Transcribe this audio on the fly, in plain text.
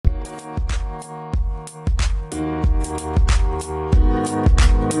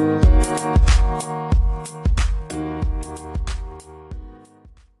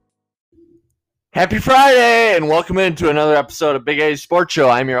Happy Friday, and welcome into another episode of Big A Sports Show.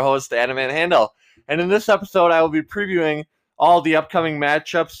 I'm your host, Adam Van Handel, and in this episode, I will be previewing all the upcoming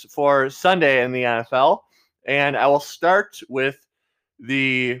matchups for Sunday in the NFL, and I will start with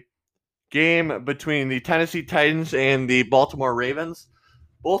the game between the Tennessee Titans and the Baltimore Ravens.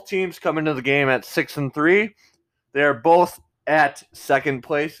 Both teams come into the game at 6-3. They are both at second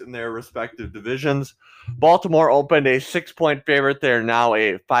place in their respective divisions. Baltimore opened a 6-point favorite. They are now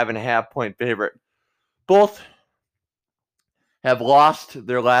a 5.5-point favorite. Both have lost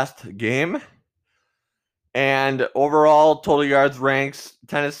their last game. And overall, total yards ranks,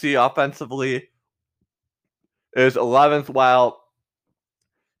 Tennessee offensively is 11th, while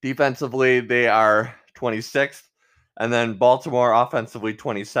defensively they are 26th. And then Baltimore offensively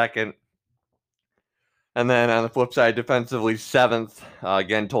 22nd. And then on the flip side, defensively 7th,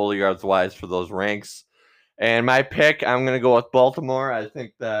 again, total yards wise for those ranks. And my pick, I'm going to go with Baltimore. I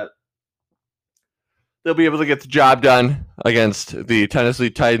think that they'll be able to get the job done against the Tennessee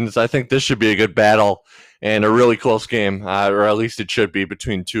Titans. I think this should be a good battle and a really close game, or at least it should be,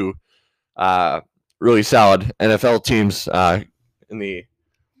 between two really solid NFL teams in the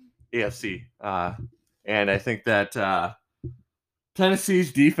AFC. And I think that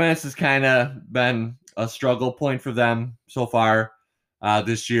Tennessee's defense has kind of been a struggle point for them so far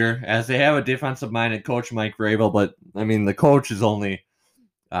this year, as they have a defensive-minded coach, Mike Vrabel, but, I mean, the coach is only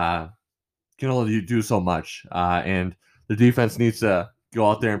can only do so much, and the defense needs to go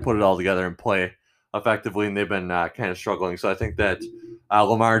out there and put it all together and play effectively, and they've been kind of struggling. So I think that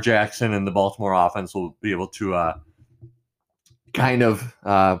Lamar Jackson and the Baltimore offense will be able to kind of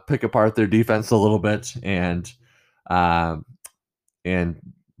pick apart their defense a little bit and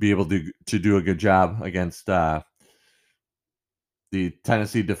be able to do a good job against the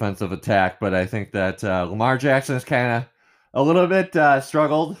Tennessee defensive attack. But I think that Lamar Jackson has kind of a little bit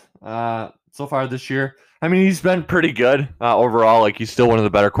struggled so far this year. I mean, he's been pretty good overall. Like, he's still one of the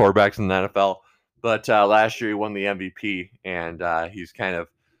better quarterbacks in the NFL. But last year he won the MVP, and he's kind of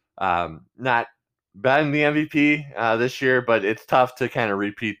not been the MVP this year. But it's tough to kind of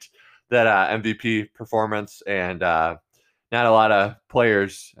repeat that MVP performance, and not a lot of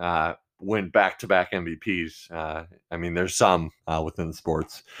players win back-to-back MVPs. I mean, there's some within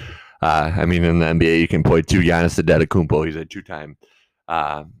sports. I mean, in the NBA, you can point to Giannis Antetokounmpo. He's a two-time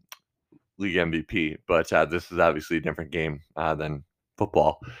league MVP, but this is obviously a different game than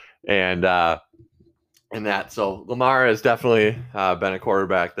football. And that, so Lamar has definitely been a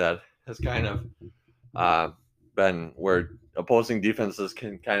quarterback that has kind of been where opposing defenses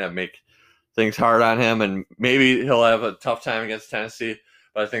can kind of make things hard on him, and maybe he'll have a tough time against Tennessee.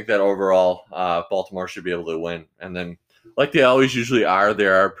 But I think that overall, Baltimore should be able to win. And then, like they always usually are, they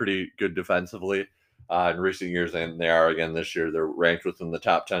are pretty good defensively in recent years, and they are again this year. They're ranked within the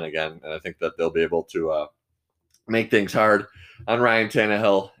top 10 again, and I think that they'll be able to make things hard on Ryan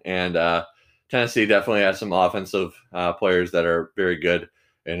Tannehill. And Tennessee definitely has some offensive players that are very good,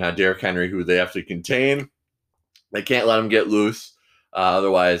 and Derrick Henry, who they have to contain. They can't let him get loose,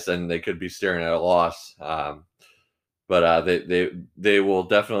 otherwise then they could be staring at a loss. But they will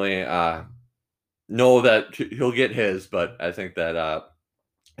definitely know that he'll get his. But I think that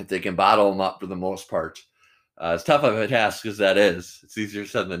if they can bottle him up for the most part, as tough of a task as that is, it's easier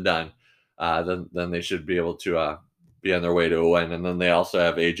said than done. Then they should be able to be on their way to a win. And then they also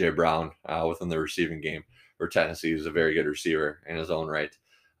have A.J. Brown within the receiving game for Tennessee, who's a very good receiver in his own right,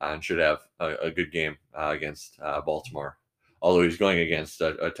 and should have a good game against Baltimore. Although he's going against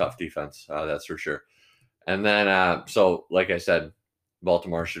a tough defense, that's for sure. And then, so like I said,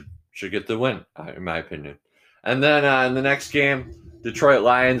 Baltimore should get the win, in my opinion. And then in the next game, Detroit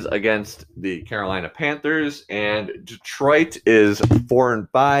Lions against the Carolina Panthers, and Detroit is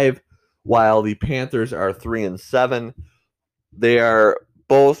 4-5, while the Panthers are 3-7. They are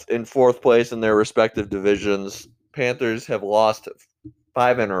both in fourth place in their respective divisions. Panthers have lost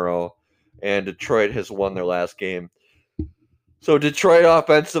 5 in a row, and Detroit has won their last game. So Detroit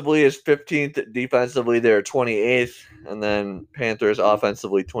offensively is 15th. Defensively, they're 28th. And then Panthers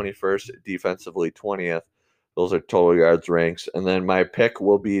offensively 21st. Defensively 20th. Those are total yards ranks. And then my pick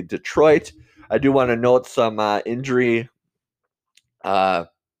will be Detroit. I do want to note some injury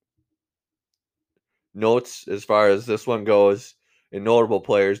notes as far as this one goes. In notable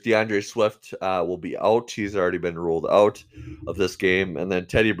players, DeAndre Swift will be out. He's already been ruled out of this game. And then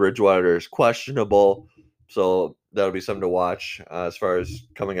Teddy Bridgewater is questionable. So that'll be something to watch as far as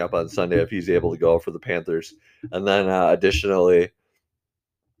coming up on Sunday if he's able to go for the Panthers. And then additionally,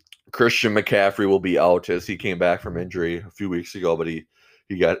 Christian McCaffrey will be out as he came back from injury a few weeks ago, but he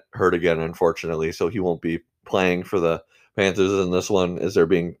got hurt again, unfortunately. So he won't be playing for the Panthers in this one is they're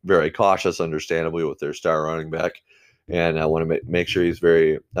being very cautious, understandably, with their star running back. And I want to make sure he's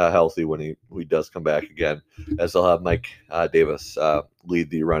very healthy when he does come back again, as they'll have Mike Davis lead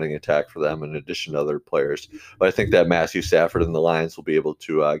the running attack for them in addition to other players. But I think that Matthew Stafford and the Lions will be able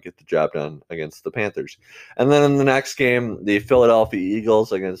to get the job done against the Panthers. And then in the next game, the Philadelphia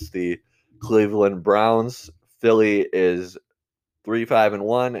Eagles against the Cleveland Browns. Philly is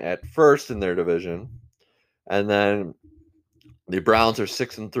 3-5-1 at first in their division, and then the Browns are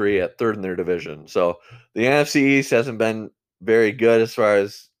 6-3 at third in their division. So the NFC East hasn't been very good as far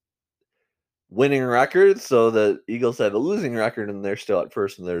as winning records. So the Eagles have a losing record, and they're still at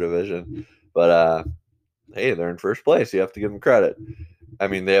first in their division. But hey, they're in first place. You have to give them credit. I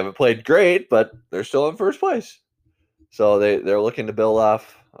mean, they haven't played great, but they're still in first place. So they're looking to build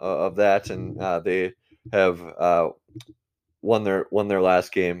off of that, and they have won their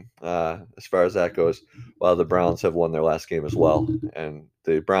last game as far as that goes, while the Browns have won their last game as well. And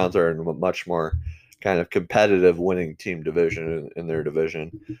the Browns are in a much more kind of competitive winning team division in their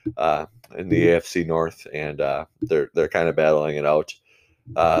division in the AFC North, and they're kind of battling it out.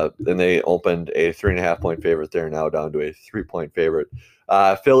 And they opened a 3.5-point favorite. They're now down to a 3-point favorite.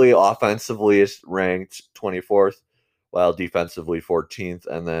 Philly offensively is ranked 24th, while defensively 14th,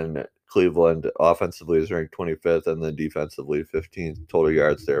 and then Cleveland offensively is ranked 25th, and then defensively 15th total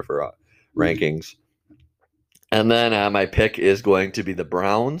yards there for rankings. And then my pick is going to be the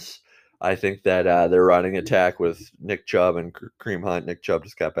Browns. I think that their running attack with Nick Chubb and Kareem Hunt. Nick Chubb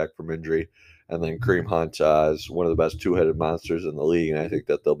just got back from injury, and then Kareem Hunt is one of the best two-headed monsters in the league, and I think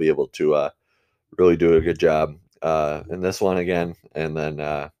that they'll be able to really do a good job in this one again. And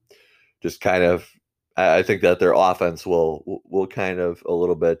then just kind of, I think that their offense will kind of a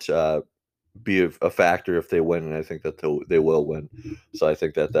little bit be a factor if they win, and I think that they will win. So I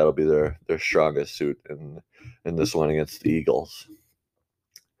think that that'll be their strongest suit in this one against the Eagles.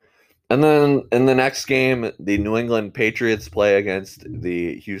 And then in the next game, the New England Patriots play against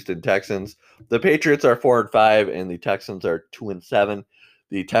the Houston Texans. The Patriots are 4-5, and the Texans are 2-7.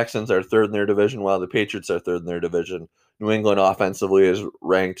 The Texans are third in their division, while the Patriots are third in their division. New England offensively is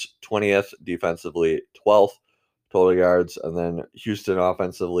ranked 20th, defensively 12th total yards, and then Houston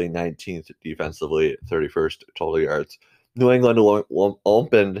offensively 19th, defensively 31st total yards. New England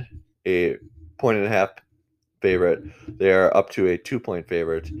opened a 1.5 favorite. They are up to a 2-point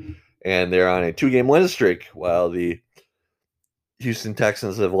favorite, and they're on a 2-game win streak, while the Houston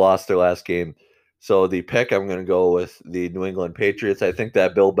Texans have lost their last game. So the pick, I'm going to go with the New England Patriots. I think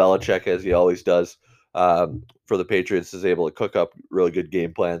that Bill Belichick, as he always does for the Patriots, is able to cook up really good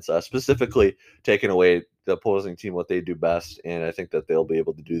game plans, specifically taking away the opposing team what they do best. And I think that they'll be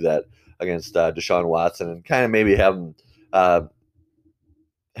able to do that against Deshaun Watson and kind of maybe have him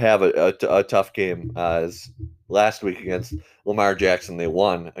have a tough game. As last week against Lamar Jackson, they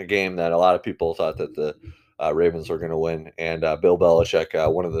won a game that a lot of people thought that the Ravens were going to win. And Bill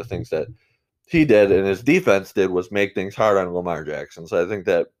Belichick, one of the things that he did and his defense did was make things hard on Lamar Jackson. So I think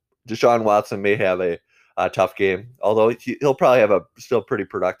that Deshaun Watson may have a tough game, although he'll probably have a still pretty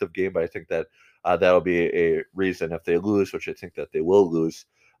productive game. But I think that that'll be a reason if they lose, which I think that they will lose,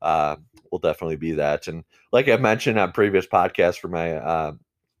 will definitely be that. And like I've mentioned on previous podcasts for my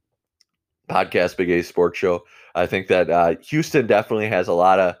podcast, Big A Sports Show, I think that Houston definitely has a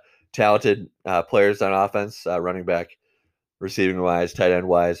lot of talented players on offense, running back, receiving wise, tight end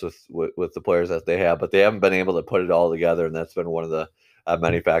wise, with the players that they have, but they haven't been able to put it all together, and that's been one of the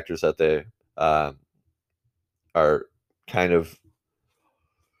many factors that they are kind of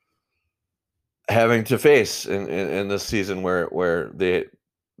having to face in this season, where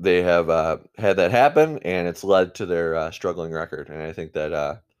they have had that happen, and it's led to their struggling record. And I think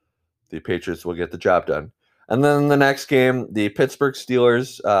that the Patriots will get the job done. And then the next game, the Pittsburgh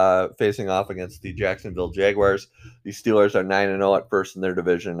Steelers facing off against the Jacksonville Jaguars. The Steelers are 9-0 at first in their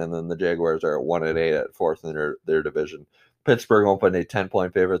division, and then the Jaguars are 1-8 at fourth in their division. Pittsburgh opened a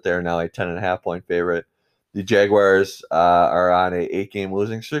 10-point favorite. They're now a 10.5-point favorite. The Jaguars are on a 8-game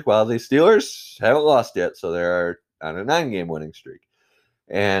losing streak, while the Steelers haven't lost yet, so they're on a 9-game winning streak.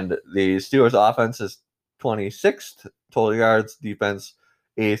 And the Steelers offense is 26th total yards, defense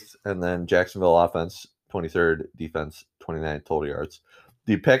 8th, and then Jacksonville offense 23rd, defense 29th total yards.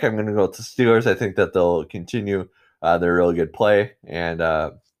 The pick, I'm going to go with the Steelers. I think that they'll continue their really good play and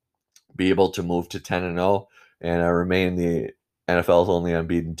be able to move to 10-0 and remain the NFL's only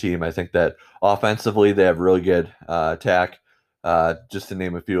unbeaten team. I think that offensively they have really good attack. Just to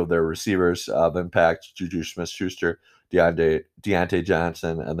name a few of their receivers of impact: Juju Smith-Schuster, Deontay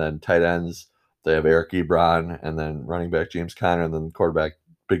Johnson, and then tight ends they have Eric Ebron, and then running back James Conner, and then quarterback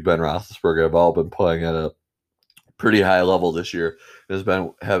Big Ben Roethlisberger have all been playing at a pretty high level this year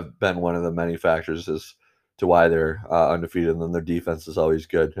have been one of the many factors as to why they're undefeated. And then their defense is always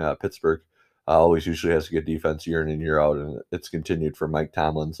good. Pittsburgh always usually has a good defense year in and year out, and it's continued for Mike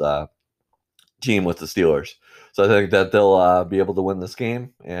Tomlin's team with the Steelers. So I think that they'll be able to win this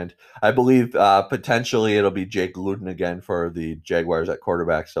game, and I believe potentially it'll be Jake Luton again for the Jaguars at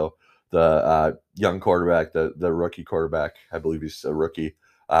quarterback. So the young quarterback, the rookie quarterback, I believe he's a rookie,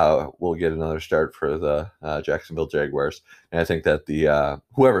 will get another start for the Jacksonville Jaguars. And I think that the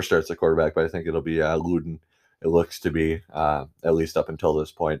whoever starts the quarterback, but I think it'll be Luton. It looks to be, at least up until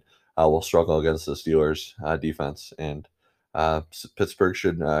this point, will struggle against the Steelers defense, and Pittsburgh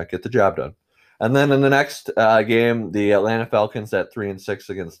should get the job done. And then in the next game, the Atlanta Falcons at 3-6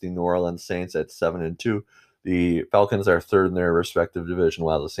 against the New Orleans Saints at 7-2. The Falcons are third in their respective division,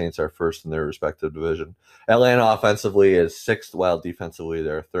 while the Saints are first in their respective division. Atlanta offensively is sixth, while defensively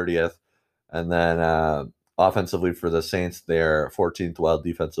they're 30th. And then offensively for the Saints, they're 14th, while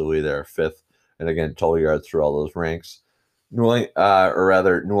defensively they're fifth. And again, total yards through all those ranks. New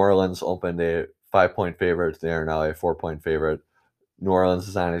Orleans opened a 5-point favorite. They are now a 4-point favorite. New Orleans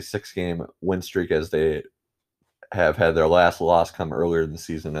is on a 6-game win streak, as they have had their last loss come earlier in the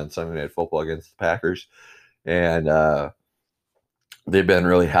season on Sunday Night Football against the Packers. And they've been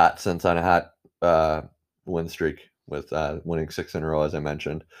really hot since, on a hot win streak with winning 6 in a row, as I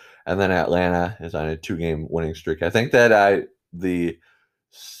mentioned. And then Atlanta is on a 2-game winning streak. I think that the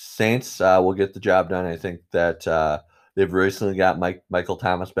Saints will get the job done. I think that they've recently got Michael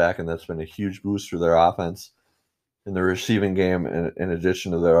Thomas back, and that's been a huge boost for their offense in the receiving game, in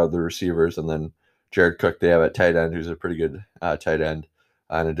addition to their other receivers. And then Jared Cook, they have at tight end, who's a pretty good tight end,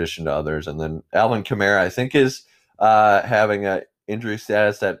 in addition to others. And then Alvin Kamara, I think, is having an injury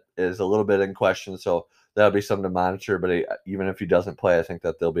status that is a little bit in question. So that'll be something to monitor. But even if he doesn't play, I think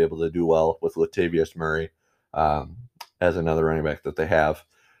that they'll be able to do well with Latavius Murray as another running back that they have.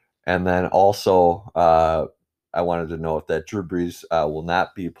 And then also, I wanted to note that Drew Brees will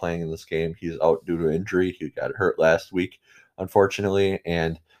not be playing in this game. He's out due to injury. He got hurt last week, unfortunately,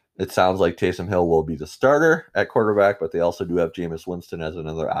 and it sounds like Taysom Hill will be the starter at quarterback, but they also do have Jameis Winston as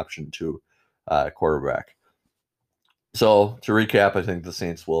another option to quarterback. So to recap, I think the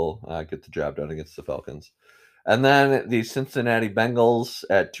Saints will get the job done against the Falcons. And then the Cincinnati Bengals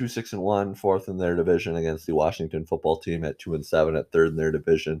at 2-6-1, fourth in their division, against the Washington Football Team at 2-7 at third in their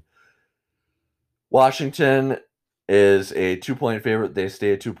division. Washington is a 2-point favorite. They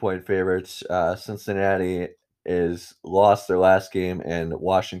stay a 2-point favorites. Cincinnati is lost their last game, and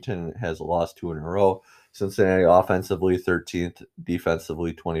Washington has lost 2 in a row. Cincinnati offensively 13th,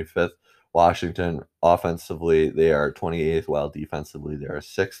 defensively 25th. Washington offensively, they are 28th, while defensively they are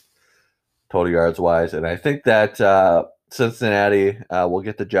 6th, total yards wise. And I think that Cincinnati will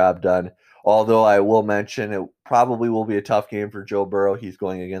get the job done. Although I will mention it probably will be a tough game for Joe Burrow. He's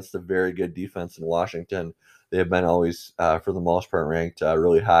going against a very good defense in Washington. They have been always, for the most part, ranked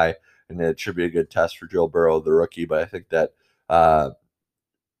really high, and it should be a good test for Joe Burrow, the rookie. But I think that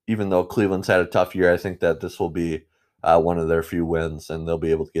even though Cleveland's had a tough year, I think that this will be one of their few wins, and they'll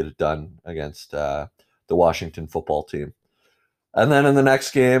be able to get it done against the Washington Football Team. And then in the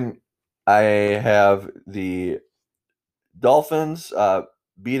next game, I have the Dolphins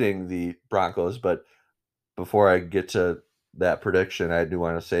beating the Broncos. But before I get to that prediction, I do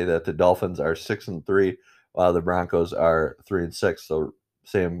want to say that the Dolphins are 6-3, while the Broncos are 3-6. So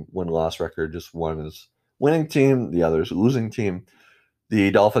same win-loss record, just one is winning team, the other is losing team. The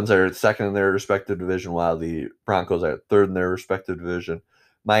Dolphins are second in their respective division, while the Broncos are third in their respective division.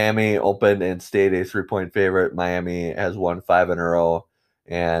 Miami opened and stayed a 3-point favorite. Miami has won 5 in a row,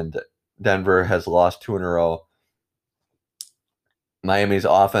 and Denver has lost 2 in a row. Miami's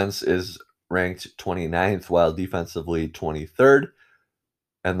offense is ranked 29th, while defensively 23rd.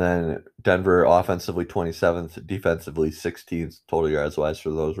 And then Denver offensively 27th, defensively 16th, total yards wise for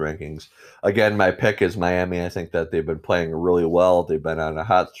those rankings. Again, my pick is Miami. I think that they've been playing really well. They've been on a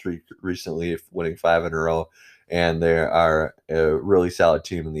hot streak recently, winning 5 in a row. And they are a really solid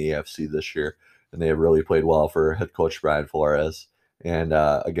team in the AFC this year. And they have really played well for head coach Brian Flores. And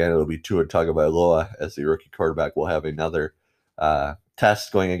again, it'll be Tua Tagovailoa as the rookie quarterback. Will have another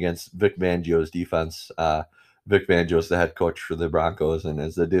test going against Vic Fangio's defense. Vic Fangio is the head coach for the Broncos and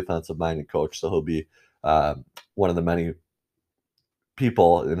is a defensive-minded coach, so he'll be one of the many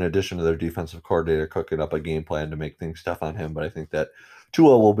people, in addition to their defensive coordinator, cooking up a game plan to make things tough on him. But I think that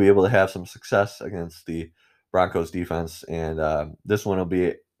Tua will be able to have some success against the Broncos defense, and this one will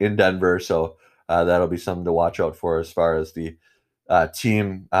be in Denver, so that'll be something to watch out for as far as the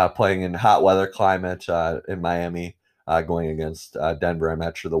team playing in hot weather climate in Miami going against Denver. I'm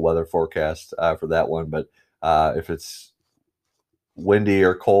not sure the weather forecast for that one, but If it's windy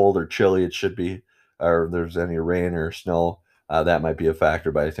or cold or chilly, it should be, or there's any rain or snow, that might be a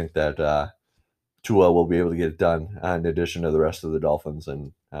factor. But I think that Tua will be able to get it done in addition to the rest of the Dolphins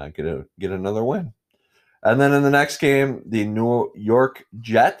and get another win. And then in the next game, the New York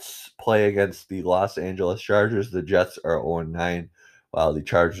Jets play against the Los Angeles Chargers. The Jets are 0-9, while the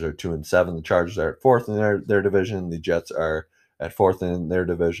Chargers are 2-7. The Chargers are at fourth in their division. The Jets are at fourth in their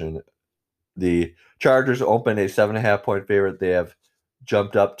division. The Chargers opened a 7.5-point favorite. They have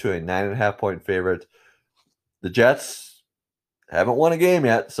jumped up to a 9.5-point favorite. The Jets haven't won a game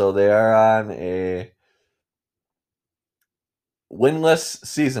yet, so they are on a winless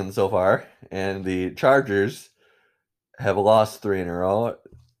season so far, and the Chargers have lost 3 in a row.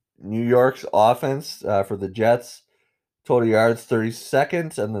 New York's offense for the Jets, total yards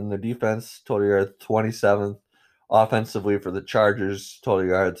 32nd, and then the defense, total yards 27th. Offensively for the Chargers, total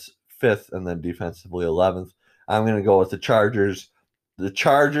yards 5th, and then defensively 11th. I'm going to go with the Chargers. The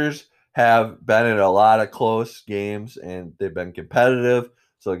Chargers have been in a lot of close games, and they've been competitive.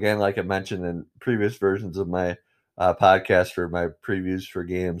 So again, like I mentioned in previous versions of my podcast for my previews for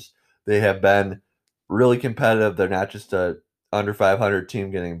games, they have been really competitive. They're not just a under 500 team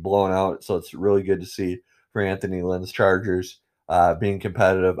getting blown out. So it's really good to see for Anthony Lynn's Chargers being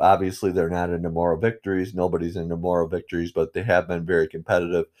competitive. Obviously, they're not into moral victories. Nobody's into moral victories, but they have been very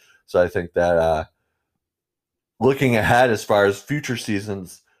competitive. So I think that looking ahead as far as future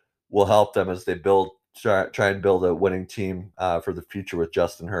seasons will help them as they try and build a winning team for the future with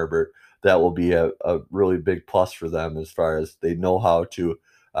Justin Herbert. That will be a really big plus for them as far as they know how to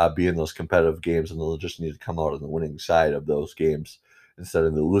be in those competitive games, and they'll just need to come out on the winning side of those games instead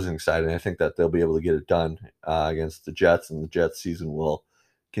of the losing side. And I think that they'll be able to get it done against the Jets, and the Jets season will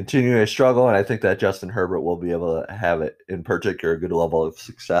continue a struggle. And I think that Justin Herbert will be able to have it, in particular, a good level of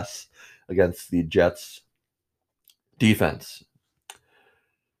success against the Jets defense.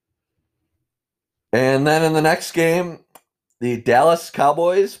 And then in the next game, the Dallas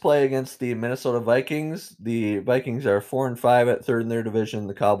Cowboys play against the Minnesota Vikings. The Vikings are 4-5 at third in their division.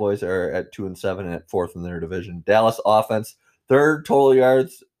 The Cowboys are at 2-7 at fourth in their division. Dallas offense, third total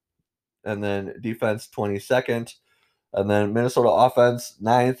yards, and then defense 22nd. And then Minnesota offense,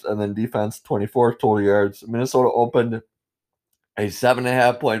 9th, and then defense 24th total yards. Minnesota opened a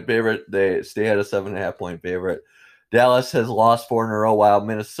 7.5-point favorite. They stay at a 7.5-point favorite. Dallas has lost 4 in a row, while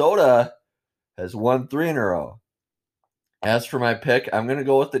Minnesota has won 3 in a row. As for my pick, I'm going to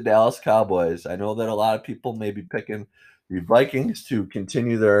go with the Dallas Cowboys. I know that a lot of people may be picking the Vikings to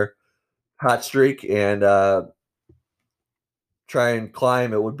continue their hot streak and try and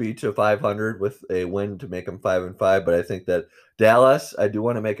climb. It would be to 500 with a win to make them 5-5. But I think that Dallas, I do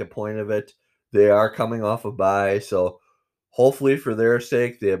want to make a point of it. They are coming off a bye, so hopefully for their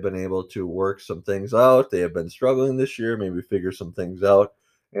sake, they have been able to work some things out. They have been struggling this year, maybe figure some things out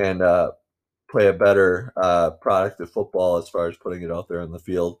and play a better product of football as far as putting it out there in the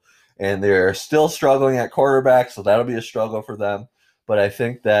field. And they're still struggling at quarterback, so that'll be a struggle for them. But I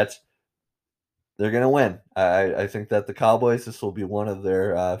think that they're going to win. I think that the Cowboys, this will be one of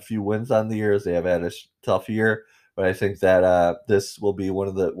their few wins on the year, as they have had a tough year. But I think that this will be one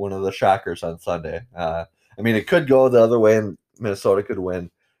of the shockers on Sunday. I mean, it could go the other way, and Minnesota could win,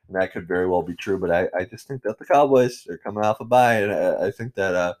 and that could very well be true. But I just think that the Cowboys are coming off a bye, and I think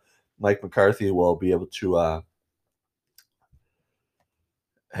that Mike McCarthy will be able to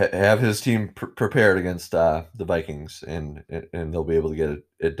have his team prepared against the Vikings, and they'll be able to get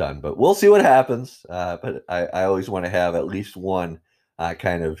it done. But we'll see what happens. But I always want to have at least one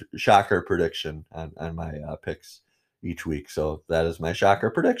kind of shocker prediction on my picks each week. So that is my shocker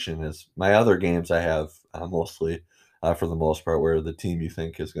prediction. Is my other games I have mostly for the most part where the team you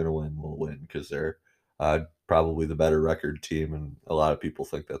think is going to win will win because they're probably the better record team, and a lot of people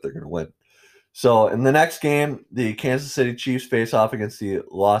think that they're going to win. So in the next game, the Kansas City Chiefs face off against the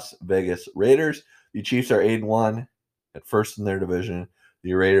Las Vegas Raiders. The Chiefs are 8-1 at first in their division.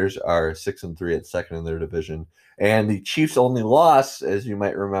 The Raiders are 6-3 at second in their division. And the Chiefs' only loss, as you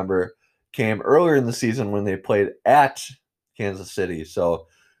might remember, came earlier in the season when they played at Kansas City. So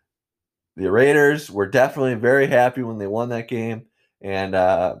the Raiders were definitely very happy when they won that game, and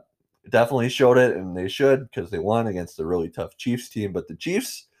definitely showed it, and they should, because they won against a really tough Chiefs team. But the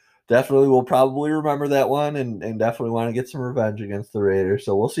Chiefs definitely will probably remember that one and definitely want to get some revenge against the Raiders.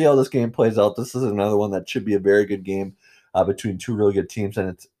 So we'll see how this game plays out. This is another one that should be a very good game between two really good teams, and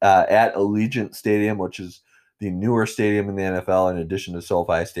it's at Allegiant Stadium, which is the newer stadium in the NFL in addition to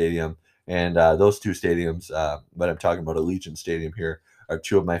SoFi Stadium. And those two stadiums, but I'm talking about Allegiant Stadium here, are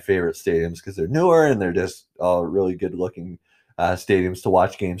two of my favorite stadiums because they're newer and they're just all really good looking stadiums to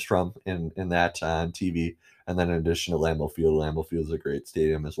watch games from in that on TV. And then in addition to Lambeau Field is a great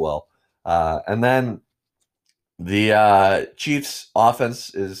stadium as well. And then the Chiefs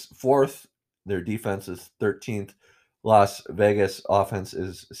offense is 4th. Their defense is 13th. Las Vegas offense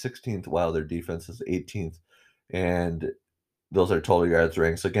is 16th, while their defense is 18th. And those are total yards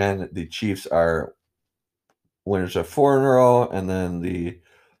ranks. Again, the Chiefs are winners of 4 in a row, and then the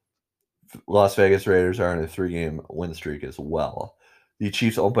Las Vegas Raiders are on a 3-game win streak as well. The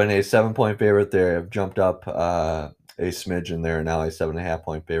Chiefs open a 7-point favorite. They have jumped up a smidge, and they're now a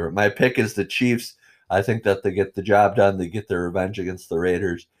 7.5-point favorite. My pick is the Chiefs. I think that they get the job done. They get their revenge against the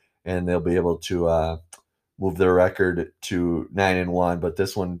Raiders, and they'll be able to move their record to 9-1. But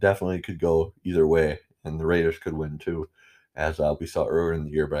this one definitely could go either way, and the Raiders could win too, as we saw earlier in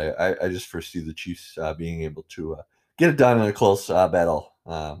the year. But I just foresee the Chiefs being able to get it done in a close battle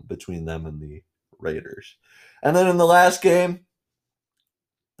between them and the Raiders. And then in the last game,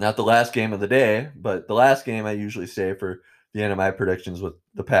 not the last game of the day, but the last game I usually say for the end of my predictions with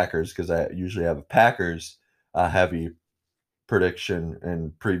the Packers, because I usually have a Packers heavy prediction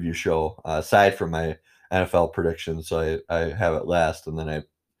and preview show aside from my NFL predictions. So I have it last, and then I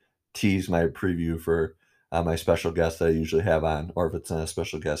tease my preview for my special guest that I usually have on, or if it's not a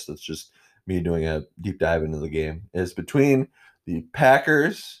special guest, it's just me doing a deep dive into the game, is between the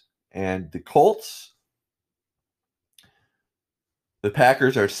Packers and the Colts. The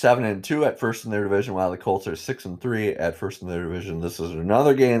Packers are 7-2 at first in their division, while the Colts are 6-3 at first in their division. This is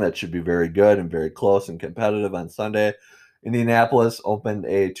another game that should be very good and very close and competitive on Sunday. Indianapolis opened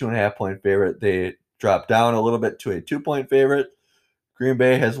a 2.5-point favorite. They dropped down a little bit to a 2-point favorite. Green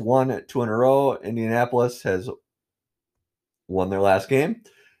Bay has won 2 in a row. Indianapolis has won their last game.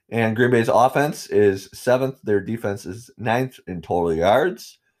 And Green Bay's offense is 7th. Their defense is 9th in total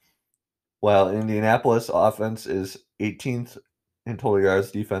yards, while Indianapolis offense is 18th in total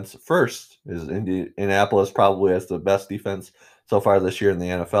yards. Defense first is Indianapolis probably has the best defense so far this year in the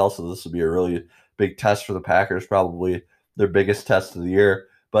NFL. So this will be a really big test for the Packers, probably their biggest test of the year.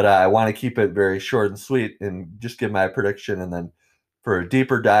 But I want to keep it very short and sweet and just give my prediction. And then for a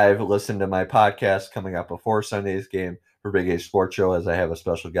deeper dive, listen to my podcast coming up before Sunday's game for Big A Sports Show, as I have a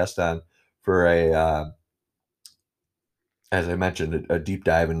special guest on for as I mentioned, a deep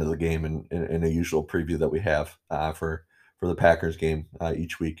dive into the game and a usual preview that we have for the Packers game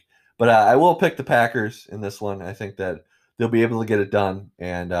each week. But I will pick the Packers in this one. I think that they'll be able to get it done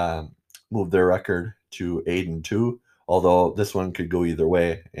and move their record to 8-2, although this one could go either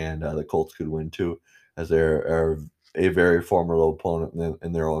way, and the Colts could win too, as they're a very formidable opponent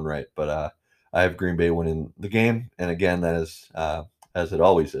in their own right. But I have Green Bay winning the game, and again, that is, as it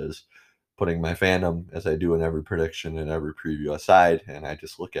always is, putting my fandom, as I do in every prediction and every preview, aside, and I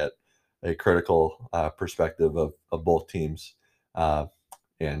just look at a critical perspective of both teams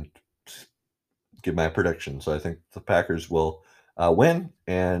and give my prediction. So I think the Packers will win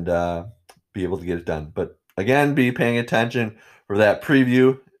and be able to get it done. But again, be paying attention for that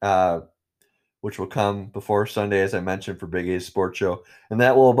preview, which will come before Sunday, as I mentioned, for Big A's Sports Show. And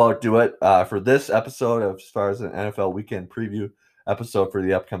that will about do it for this episode of, as far as an NFL weekend preview episode for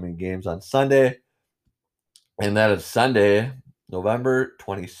the upcoming games on Sunday. And that is Sunday, November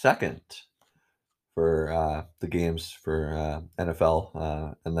 22nd for the games for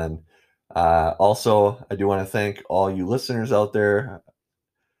NFL. And then also, I do want to thank all you listeners out there.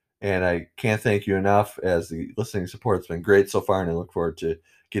 And I can't thank you enough, as the listening support has been great so far, and I look forward to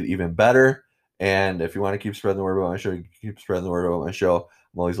get even better. And if you want to keep spreading the word about my show, keep spreading the word about my show.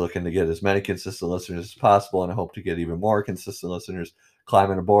 I'm always looking to get as many consistent listeners as possible, and I hope to get even more consistent listeners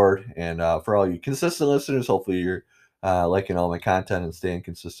climbing aboard. And for all you consistent listeners, hopefully you're liking all my content and staying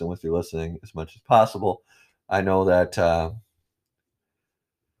consistent with your listening as much as possible. I know that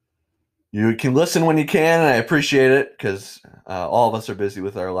you can listen when you can, and I appreciate it, because all of us are busy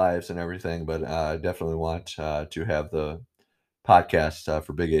with our lives and everything, but I definitely want to have the podcast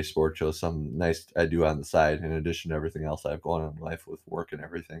for Big A Sports Show, some nice I do on the side, in addition to everything else I have going on in life with work and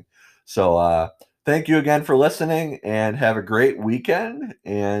everything. So thank you again for listening, and have a great weekend.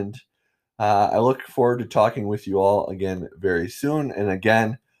 And I look forward to talking with you all again very soon. And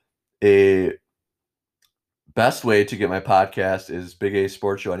again, a best way to get my podcast is Big A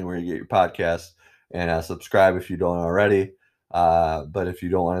Sports Show, anywhere you get your podcast, and subscribe if you don't already. But if you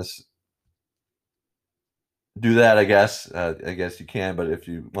don't want to do that, I guess you can. But if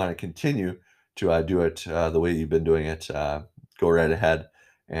you want to continue to do it the way you've been doing it, go right ahead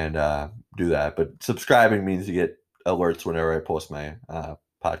and do that. But subscribing means you get alerts whenever I post my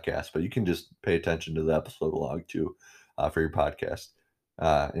podcast. But you can just pay attention to the episode log too for your podcast.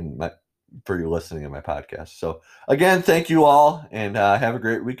 And for you listening to my podcast. So again, thank you all, and have a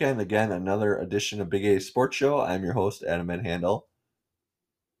great weekend. Again, another edition of Big A Sports Show. I'm your host, Adam Handel.